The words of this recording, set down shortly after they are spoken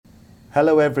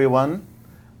Hello everyone,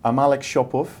 I'm Alex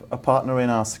Shopov, a partner in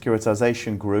our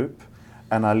Securitisation group,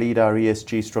 and I lead our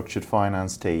ESG structured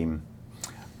finance team.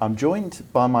 I'm joined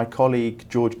by my colleague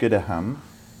George Goodaham.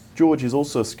 George is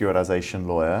also a securitisation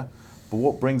lawyer, but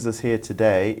what brings us here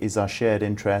today is our shared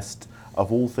interest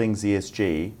of all things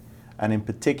ESG, and in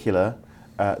particular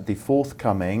the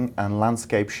forthcoming and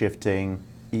landscape shifting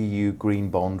EU Green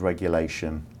Bond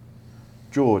regulation.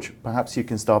 George, perhaps you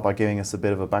can start by giving us a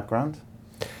bit of a background?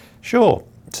 Sure.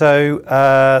 So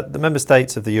the member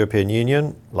states of the European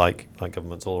Union, like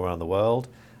governments all around the world,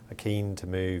 are keen to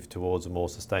move towards a more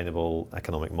sustainable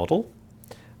economic model.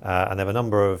 And they have a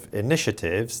number of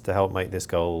initiatives to help make this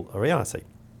goal a reality.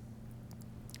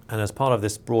 And as part of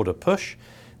this broader push,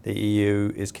 the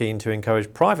EU is keen to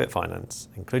encourage private finance,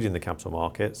 including the capital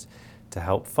markets, to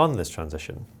help fund this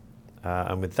transition.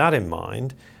 And with that in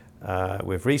mind,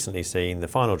 we've recently seen the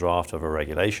final draft of a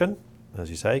regulation, as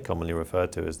you say, commonly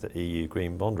referred to as the EU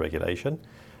Green Bond Regulation,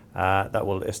 that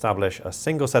will establish a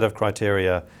single set of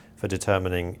criteria for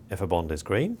determining if a bond is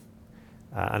green.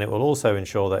 And it will also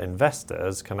ensure that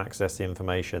investors can access the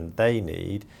information they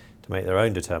need to make their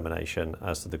own determination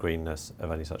as to the greenness of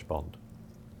any such bond.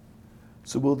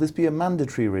 So will this be a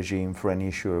mandatory regime for any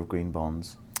issuer of green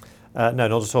bonds? No,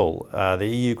 not at all. The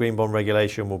EU Green Bond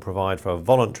Regulation will provide for a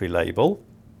voluntary label,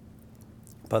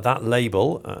 but that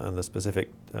label and the specific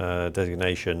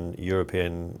designation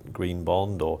European Green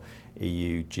Bond, or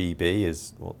EU GB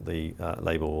is what the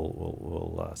label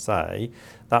will say,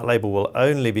 that label will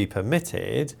only be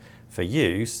permitted for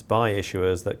use by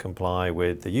issuers that comply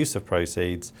with the use of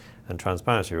proceeds and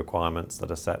transparency requirements that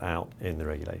are set out in the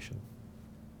regulation.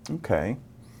 Okay,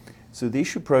 so the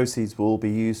issue proceeds will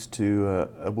be used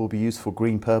for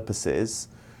green purposes.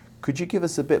 Could you give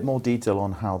us a bit more detail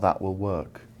on how that will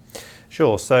work?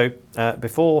 Sure. So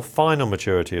before final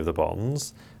maturity of the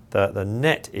bonds, the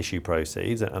net issue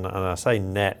proceeds, and I say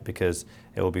net because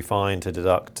it will be fine to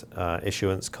deduct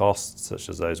issuance costs such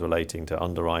as those relating to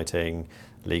underwriting,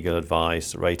 legal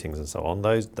advice, ratings and so on.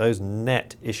 Those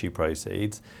net issue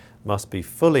proceeds must be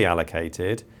fully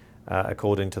allocated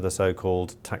according to the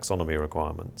so-called taxonomy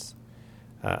requirements.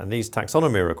 And these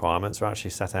taxonomy requirements are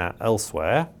actually set out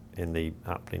elsewhere in the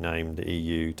aptly named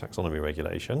EU Taxonomy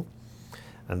Regulation.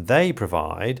 And they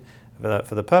provide that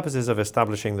for the purposes of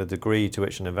establishing the degree to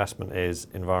which an investment is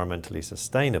environmentally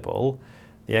sustainable,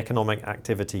 the economic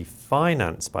activity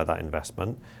financed by that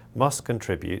investment must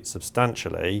contribute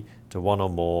substantially to one or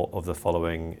more of the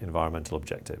following environmental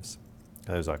objectives.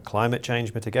 Those are climate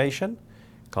change mitigation,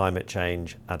 climate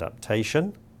change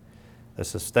adaptation, the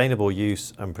sustainable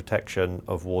use and protection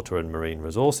of water and marine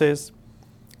resources,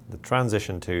 the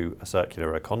transition to a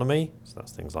circular economy, so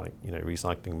that's things like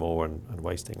recycling more and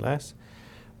wasting less,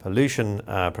 pollution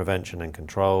prevention and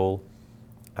control,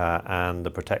 and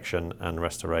the protection and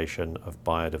restoration of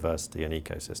biodiversity and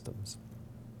ecosystems.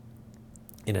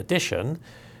 In addition,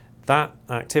 that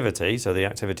activity, so the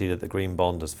activity that the Green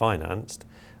Bond has financed,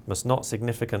 must not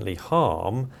significantly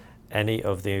harm any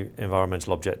of the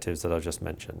environmental objectives that I've just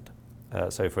mentioned.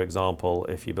 So for example,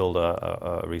 if you build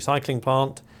a recycling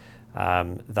plant,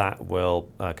 that will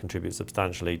contribute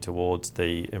substantially towards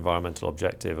the environmental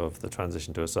objective of the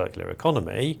transition to a circular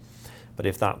economy. But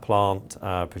if that plant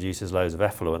produces loads of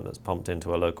effluent that's pumped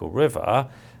into a local river,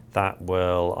 that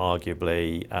will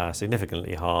arguably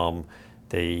significantly harm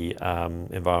the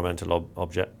environmental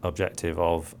objective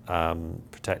of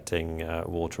protecting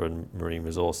water and marine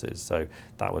resources. So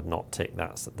that would not tick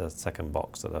the second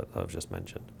box that I've just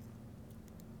mentioned.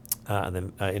 And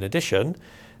then in addition,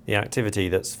 the activity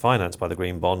that's financed by the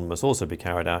Green Bond must also be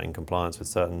carried out in compliance with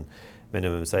certain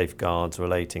minimum safeguards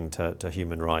relating to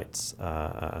human rights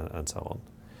and so on.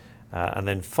 And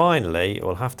then finally, it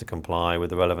will have to comply with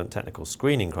the relevant technical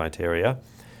screening criteria,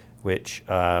 which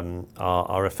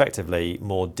are effectively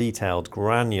more detailed,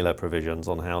 granular provisions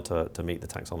on how to meet the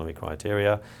taxonomy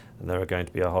criteria. And there are going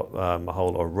to be a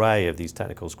whole array of these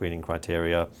technical screening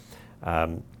criteria.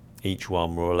 Each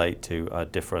one will relate to a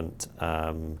different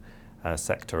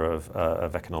sector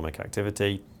of economic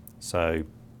activity. So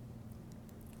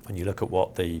when you look at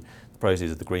what the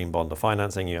proceeds of the Green Bond are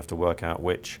financing, you have to work out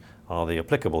which are the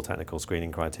applicable technical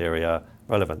screening criteria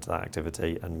relevant to that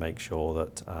activity and make sure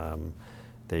that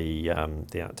the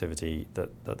activity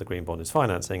that the Green Bond is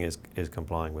financing is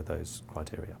complying with those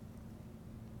criteria.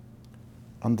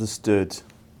 Understood.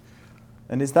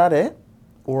 And is that it?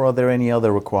 Or are there any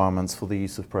other requirements for the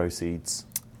use of proceeds?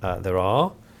 There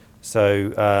are. So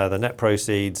the net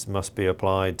proceeds must be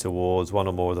applied towards one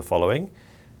or more of the following.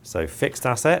 So fixed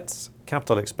assets,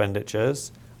 capital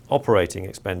expenditures, operating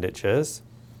expenditures,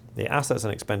 the assets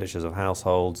and expenditures of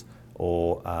households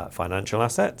or financial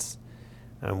assets,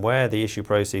 And where the issue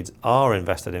proceeds are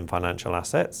invested in financial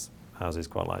assets, as is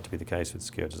quite likely to be the case with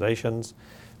securitisations,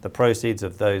 the proceeds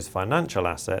of those financial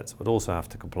assets would also have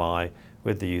to comply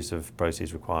with the use of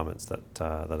proceeds requirements that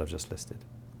I've just listed.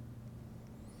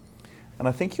 And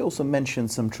I think you also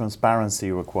mentioned some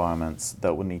transparency requirements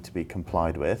that would need to be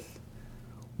complied with.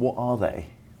 What are they?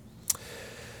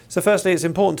 So firstly, it's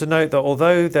important to note that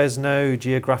although there's no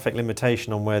geographic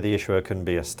limitation on where the issuer can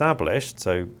be established,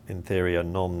 so in theory a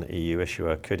non-EU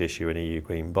issuer could issue an EU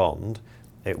green bond,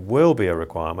 it will be a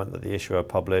requirement that the issuer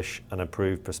publish an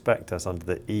approved prospectus under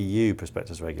the EU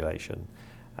prospectus regulation.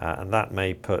 And that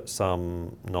may put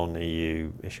some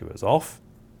non-EU issuers off.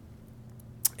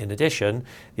 In addition,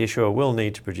 the issuer will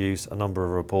need to produce a number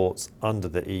of reports under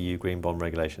the EU green bond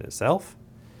regulation itself.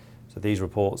 So these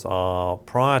reports are,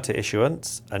 prior to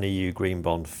issuance, an EU green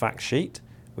bond fact sheet,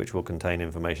 which will contain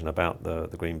information about the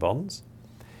green bonds.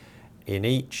 In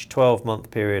each 12-month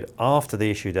period after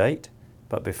the issue date,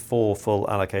 but before full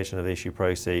allocation of the issue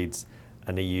proceeds,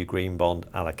 an EU green bond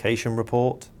allocation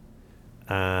report,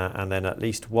 and then at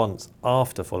least once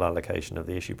after full allocation of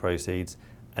the issue proceeds,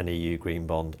 an EU green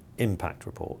bond impact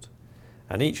report.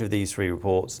 And each of these three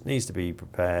reports needs to be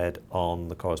prepared on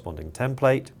the corresponding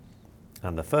template.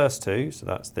 And the first two, so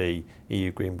that's the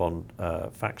EU Green Bond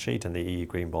fact sheet and the EU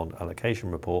Green Bond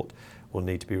allocation report, will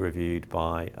need to be reviewed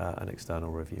by an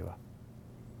external reviewer.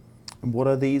 And what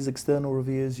are these external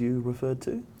reviewers you referred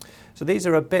to? So these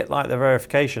are a bit like the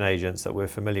verification agents that we're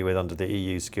familiar with under the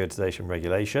EU Securitisation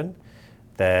regulation.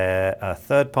 They're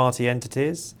third-party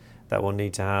entities that will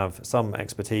need to have some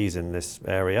expertise in this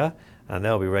area, and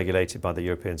they'll be regulated by the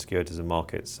European Securities and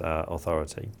Markets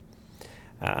Authority.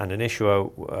 And an issuer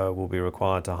will be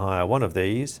required to hire one of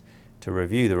these to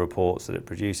review the reports that it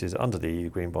produces under the EU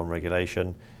Green Bond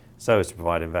regulation, so as to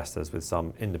provide investors with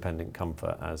some independent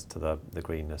comfort as to the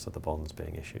greenness of the bonds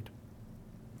being issued.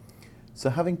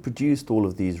 So having produced all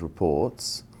of these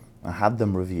reports and had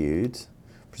them reviewed,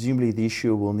 presumably the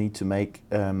issuer will need to make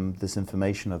this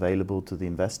information available to the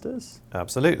investors?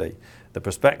 Absolutely. The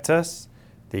prospectus,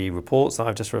 the reports that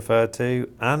I've just referred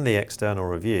to, and the external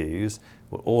reviews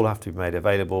will all have to be made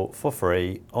available for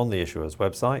free on the issuer's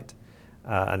website,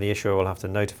 and the issuer will have to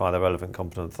notify the relevant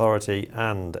competent authority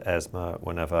and ESMA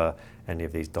whenever any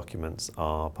of these documents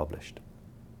are published.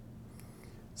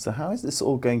 So how is this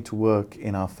all going to work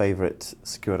in our favourite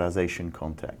securitisation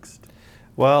context?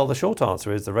 Well, the short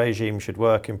answer is the regime should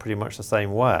work in pretty much the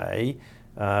same way,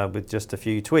 with just a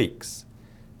few tweaks.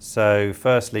 So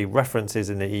firstly, references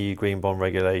in the EU Green Bond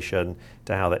regulation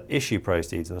to how the issue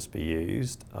proceeds must be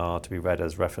used are to be read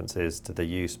as references to the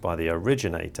use by the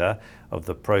originator of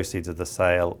the proceeds of the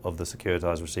sale of the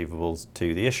securitized receivables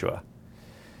to the issuer.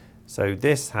 So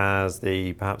this has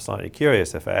the perhaps slightly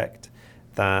curious effect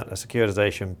that a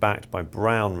securitization backed by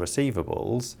brown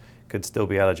receivables could still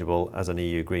be eligible as an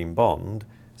EU Green Bond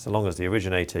so long as the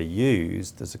originator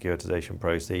used the securitization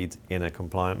proceeds in a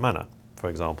compliant manner. For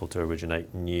example, to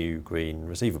originate new green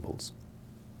receivables.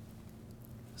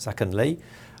 Secondly,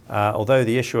 although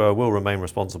the issuer will remain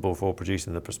responsible for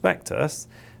producing the prospectus,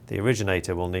 the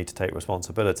originator will need to take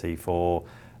responsibility for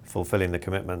fulfilling the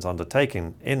commitments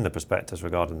undertaken in the prospectus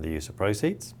regarding the use of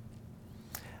proceeds.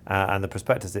 And the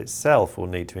prospectus itself will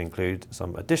need to include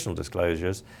some additional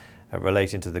disclosures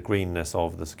relating to the greenness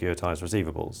of the securitized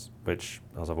receivables, which,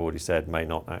 as I've already said, may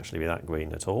not actually be that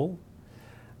green at all.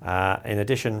 In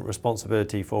addition,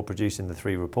 responsibility for producing the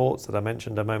three reports that I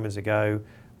mentioned a moment ago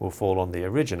will fall on the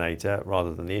originator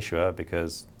rather than the issuer,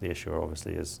 because the issuer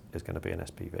obviously is going to be an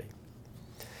SPV.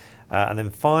 And then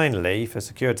finally, for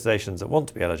securitizations that want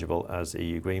to be eligible as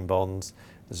EU green bonds,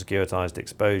 the securitized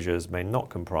exposures may not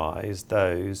comprise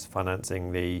those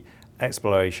financing the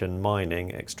exploration, mining,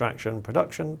 extraction,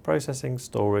 production, processing,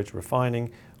 storage,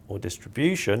 refining or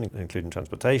distribution, including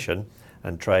transportation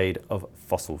and trade of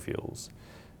fossil fuels.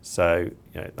 So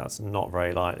that's not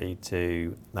very likely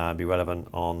to be relevant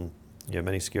on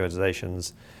many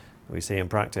securitizations we see in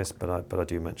practice, but I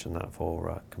do mention that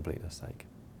for completeness' sake.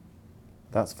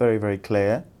 That's very, very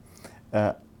clear.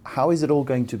 How is it all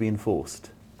going to be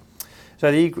enforced?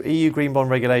 So the EU Green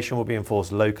Bond regulation will be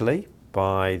enforced locally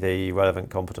by the relevant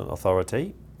competent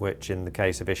authority, which in the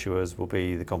case of issuers will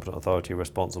be the competent authority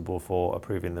responsible for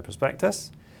approving the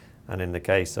prospectus. And in the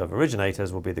case of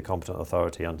originators will be the competent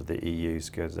authority under the EU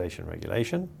Securitisation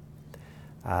regulation.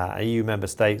 EU member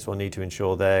states will need to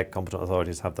ensure their competent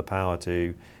authorities have the power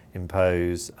to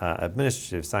impose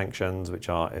administrative sanctions which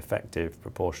are effective,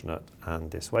 proportionate and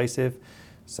dissuasive.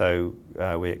 So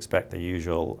we expect the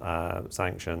usual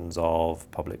sanctions of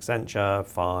public censure,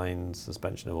 fines,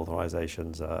 suspension of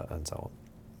authorisations and so on.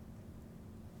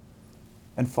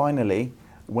 And finally,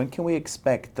 When can we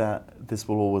expect that this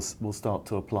will start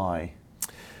to apply?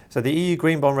 So the EU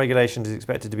Green Bond Regulation is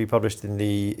expected to be published in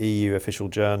the EU Official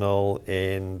Journal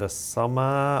in the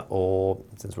summer, or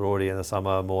since we're already in the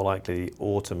summer, more likely the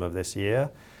autumn of this year.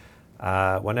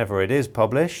 Whenever it is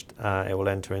published, it will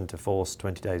enter into force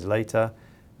 20 days later,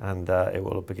 and it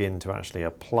will begin to actually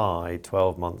apply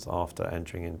 12 months after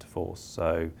entering into force.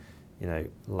 So,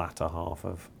 latter half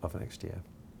of next year.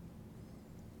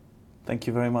 Thank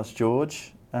you very much,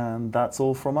 George. And that's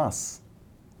all from us.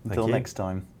 Until next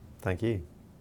time. Thank you.